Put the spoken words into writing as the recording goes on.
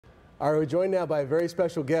All right, we're joined now by a very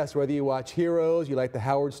special guest. Whether you watch Heroes, you like the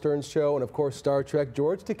Howard Stern Show, and of course Star Trek,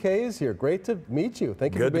 George Takei is here. Great to meet you.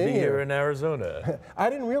 Thank you for being here. Good to be here in Arizona. I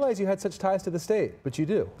didn't realize you had such ties to the state, but you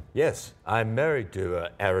do. Yes, I'm married to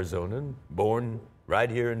Arizonan, born right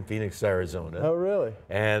here in Phoenix, Arizona. Oh, really?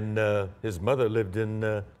 And his mother lived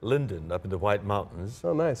in Linden, up in the White Mountains.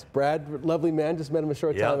 Oh, nice. Brad, lovely man, just met him a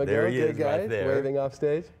short time ago. There he Good is, guy, right there. waving off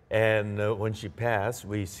stage. And when she passed,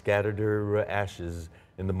 we scattered her ashes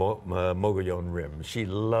in the Mogollon Rim. She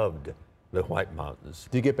loved the White Mountains.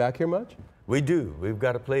 Do you get back here much? We do. We've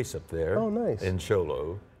got a place up there. Oh, nice. In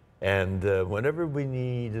Sholo. And whenever we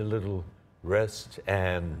need a little rest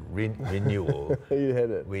and renewal, You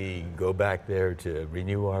hit it. we go back there to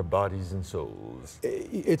renew our bodies and souls.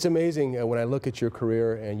 It's amazing when I look at your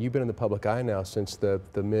career, and you've been in the public eye now since the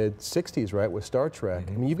mid-'60s, right, with Star Trek.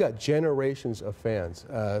 I mean, you've got generations of fans.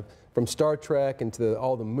 From Star Trek into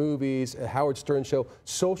all the movies, Howard Stern Show,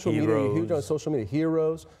 social media, you're huge on social media,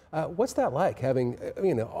 Heroes. What's that like, having, I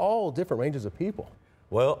mean, all different ranges of people?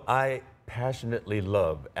 Well, I passionately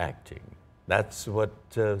love acting. That's what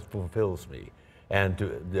fulfills me. And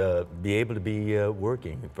to be able to be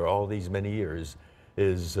working for all these many years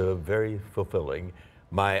is very fulfilling.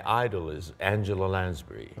 My idol is Angela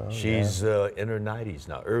Lansbury. Oh, She's in her 90s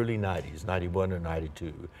now, early 90s, 91 or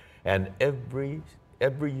 92. And every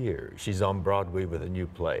year she's on Broadway with a new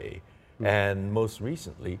play. And most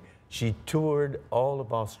recently, she toured all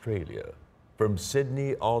of Australia, from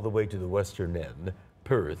Sydney all the way to the Western End,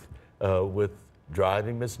 Perth, with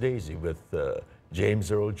Driving Miss Daisy with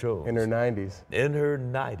James Earl Jones. In her 90s. In her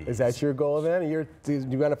 90s. Is that your goal then? Do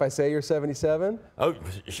you mind if I say you're 77? Oh,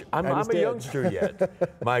 I'm a youngster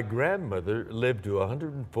yet. My grandmother lived to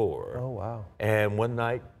 104. Oh, wow. And one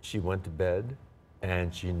night she went to bed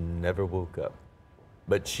and she never woke up.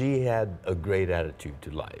 But she had a great attitude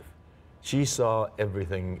to life. She saw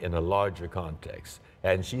everything in a larger context.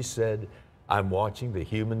 And she said, I'm watching the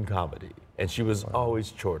human comedy. And she was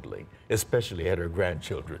always chortling, especially at her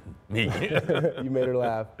grandchildren, me. You made her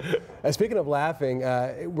laugh. Speaking of laughing,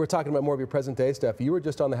 we're talking about more of your present day stuff. You were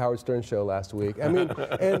just on the Howard Stern Show last week. I mean,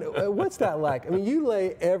 and what's that like? I mean, you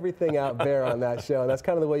lay everything out bare on that show, and that's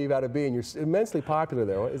kind of the way you've got to be, and you're immensely popular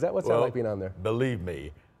there. Is that what's that like being on there? Believe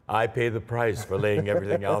me, I pay the price for laying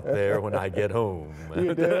everything out there when I get home.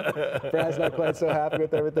 You do? Brad's not quite so happy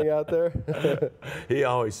with everything out there? He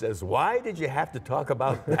always says, why did you have to talk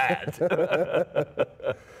about that?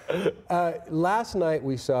 Last night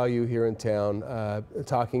we saw you here in town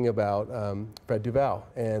talking about Fred Duvall.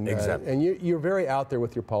 And, exactly. And you're very out there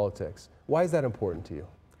with your politics. Why is that important to you?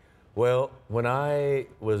 Well, when I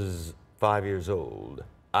was 5 years old,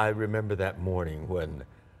 I remember that morning when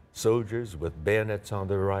soldiers with bayonets on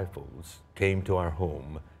their rifles came to our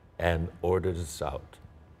home and ordered us out.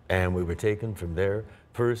 And we were taken from there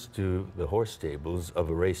first to the horse stables of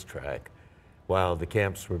a racetrack while the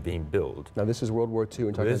camps were being built. Now this is World War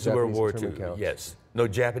II. This is World War II, yes. No,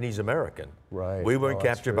 Japanese-American. Right. We weren't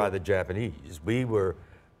captured by the Japanese. We were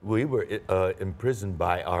imprisoned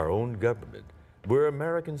by our own government. We're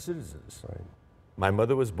American citizens. Right. My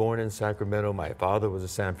mother was born in Sacramento. My father was a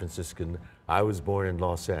San Franciscan. I was born in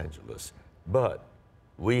Los Angeles. But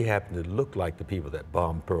we happened to look like the people that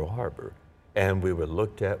bombed Pearl Harbor. And we were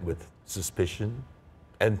looked at with suspicion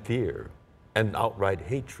and fear and outright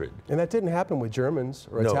hatred. And that didn't happen with Germans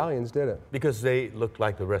or Italians, did it? Because they looked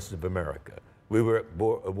like the rest of America. We were at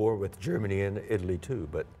war with Germany and Italy too.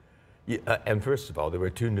 But and first of all, they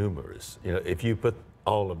were too numerous. You know, if you put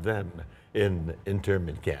all of them in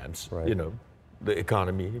internment camps, you know, the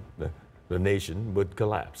economy, the nation would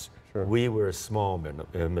collapse. Sure. We were a small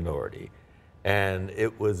minority, and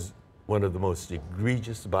it was one of the most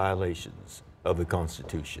egregious violations of the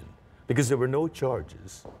Constitution because there were no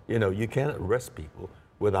charges. You know, you can't arrest people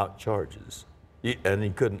without charges, and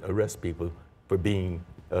you couldn't arrest people for being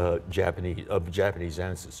of Japanese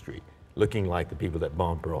ancestry, looking like the people that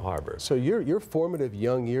bombed Pearl Harbor. So your formative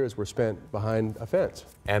young years were spent behind a fence.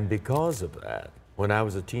 And because of that, when I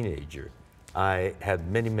was a teenager, I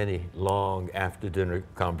had many, many long after-dinner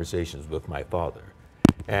conversations with my father.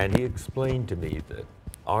 And he explained to me that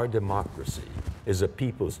our democracy is a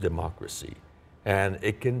people's democracy. And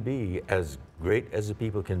it can be as great as a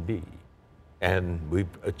people can be. And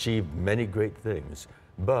we've achieved many great things.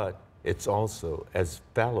 But it's also as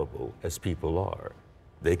fallible as people are.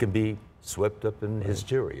 They can be swept up in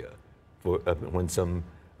hysteria when some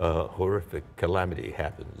horrific calamity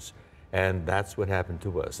happens. And that's what happened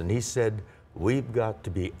to us. And he said, we've got to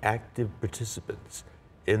be active participants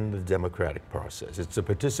in the democratic process. It's a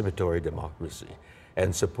participatory democracy,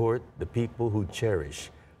 and support the people who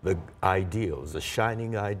cherish the ideals, the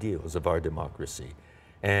shining ideals of our democracy.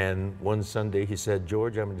 And one Sunday he said,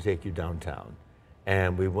 George, I'm going to take you downtown.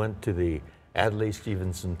 And we went to the Adlai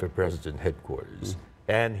Stevenson for President headquarters.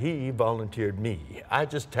 And he volunteered me. I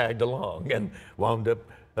just tagged along and wound up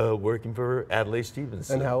working for Adlai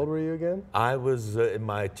Stevenson. And how old were you again? I was in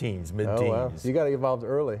my teens, mid-teens. Oh, wow. You got involved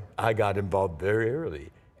early. I got involved very early.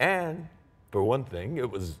 And for one thing, it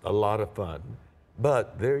was a lot of fun.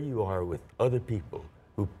 But there you are with other people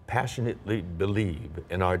who passionately believe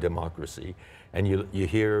in our democracy. And you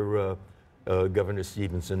hear Governor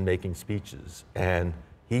Stevenson making speeches. And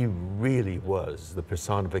he really was the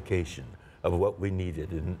personification of what we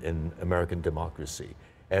needed in American democracy.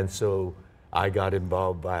 And so I got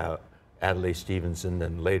involved by Adlai Stevenson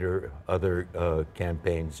and later other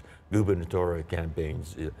campaigns, gubernatorial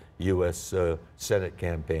campaigns, U.S. Senate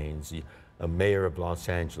campaigns, Mayor of Los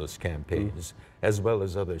Angeles campaigns, as well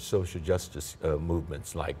as other social justice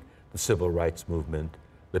movements like the Civil Rights Movement,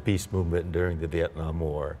 the peace movement during the Vietnam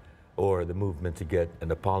War, or the movement to get an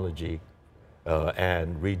apology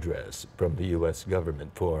and redress from the U.S. government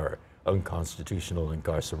for unconstitutional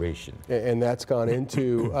incarceration. And that's gone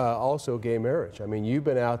into also gay marriage. I mean, you've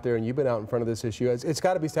been out there and you've been out in front of this issue. It's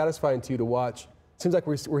got to be satisfying to you to watch. It seems like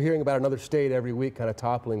we're hearing about another state every week kind of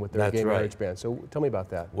toppling with their gay marriage ban. So tell me about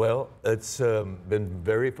that. Well, it's been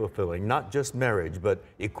very fulfilling, not just marriage, but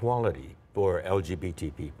equality for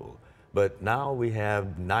LGBT people. But now we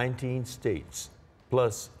have 19 states,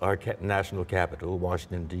 plus our national capital,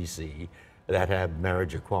 Washington, D.C., that have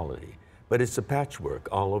marriage equality. But it's a patchwork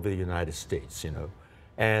all over the United States, you know.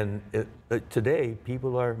 And today,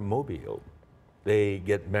 people are mobile. They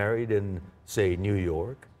get married in, say, New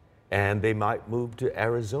York, and they might move to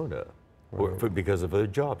Arizona because of a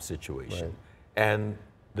job situation. Right. And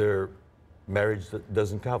their marriage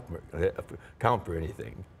doesn't count for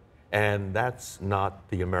anything. And that's not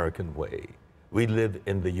the American way. We live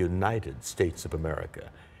in the United States of America.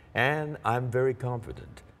 And I'm very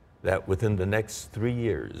confident that within the next 3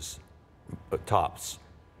 years, tops,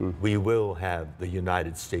 we will have the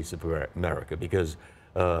United States of America, because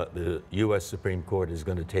the U.S. Supreme Court is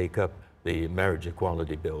going to take up the marriage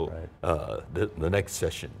equality bill the next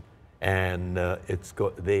session, and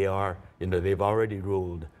they've already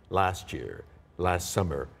ruled last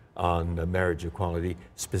summer on marriage equality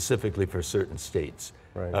specifically for certain states,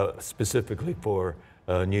 specifically for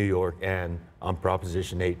New York, and on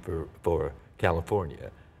Proposition 8 for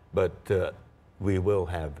California. But we will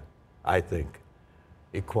have, I think,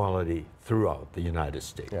 equality throughout the United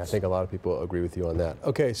States. Yeah, I think a lot of people agree with you on that.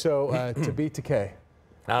 Okay, so to Be Takei.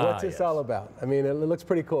 What's this all about? I mean, it looks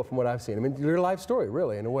pretty cool from what I've seen. I mean, your life story,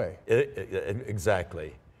 really, in a way.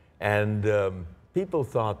 Exactly. And people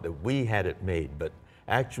thought that we had it made, but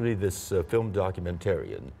actually this film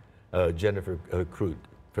documentarian, Jennifer Crute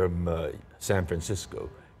from San Francisco,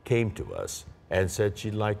 came to us and said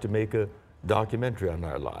she'd like to make a documentary on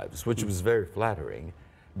our lives, which was very flattering.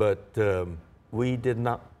 But we did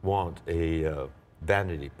not want a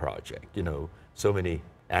vanity project. You know, so many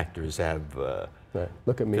actors have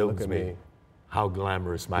look at me, look at me. How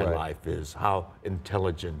glamorous my life is, how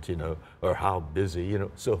intelligent, you know, or how busy, you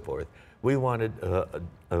know, so forth. We wanted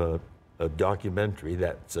a documentary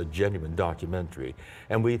that's a genuine documentary,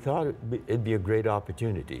 and we thought it'd be a great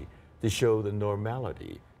opportunity to show the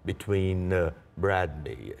normality between Brad and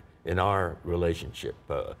me in our relationship,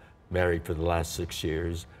 married for the last 6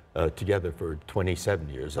 years, together for 27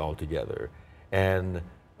 years altogether. And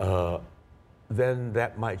then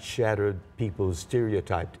that might shatter people's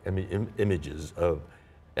stereotyped images of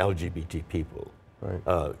LGBT people.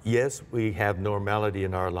 Right. Yes, we have normality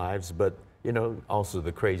in our lives, but you know, also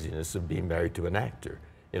the craziness of being married to an actor,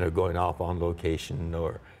 you know, going off on location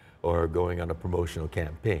or going on a promotional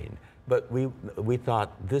campaign. But we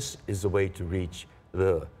thought this is a way to reach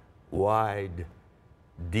the wide,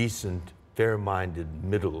 decent, fair-minded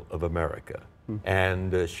middle of America.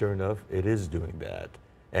 And sure enough, it is doing that.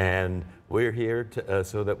 And we're here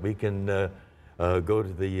so that we can go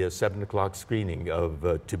to the 7 o'clock screening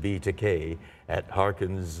of To Be Takei at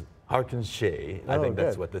Harkins Shea. I think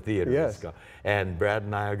that's what the theater is called. And Brad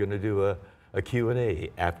and I are going to do a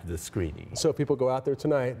Q&A after the screening. So if people go out there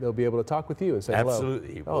tonight, they'll be able to talk with you and say hello.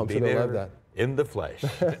 Absolutely. Oh, I'm sure they'll love that. In the flesh.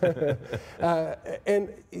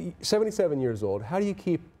 And 77 years old, how do you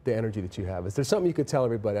keep the energy that you have? Is there something you could tell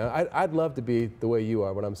everybody? I'd love to be the way you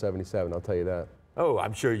are when I'm 77, I'll tell you that. Oh,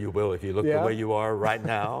 I'm sure you will if you look the way you are right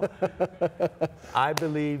now. I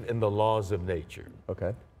believe in the laws of nature.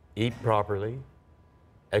 Okay. Eat properly,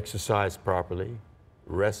 exercise properly,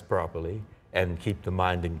 rest properly, and keep the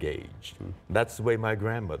mind engaged. That's the way my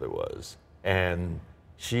grandmother was. And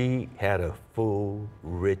she had a full,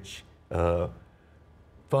 rich,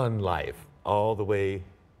 fun life all the way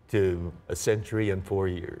to a century and 4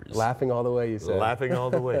 years. Laughing all the way, you said. Laughing all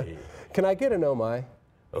the way. Can I get an oh my?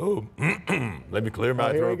 Oh, let me clear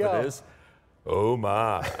my throat for this. Oh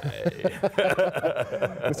my.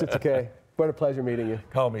 Mr. Takei, what a pleasure meeting you.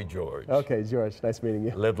 Call me George. Okay, George, nice meeting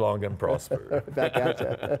you. Live long and prosper. Back at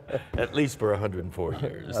you. At least for 104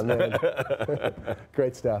 years. Amen.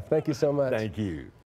 Great stuff. Thank you so much. Thank you.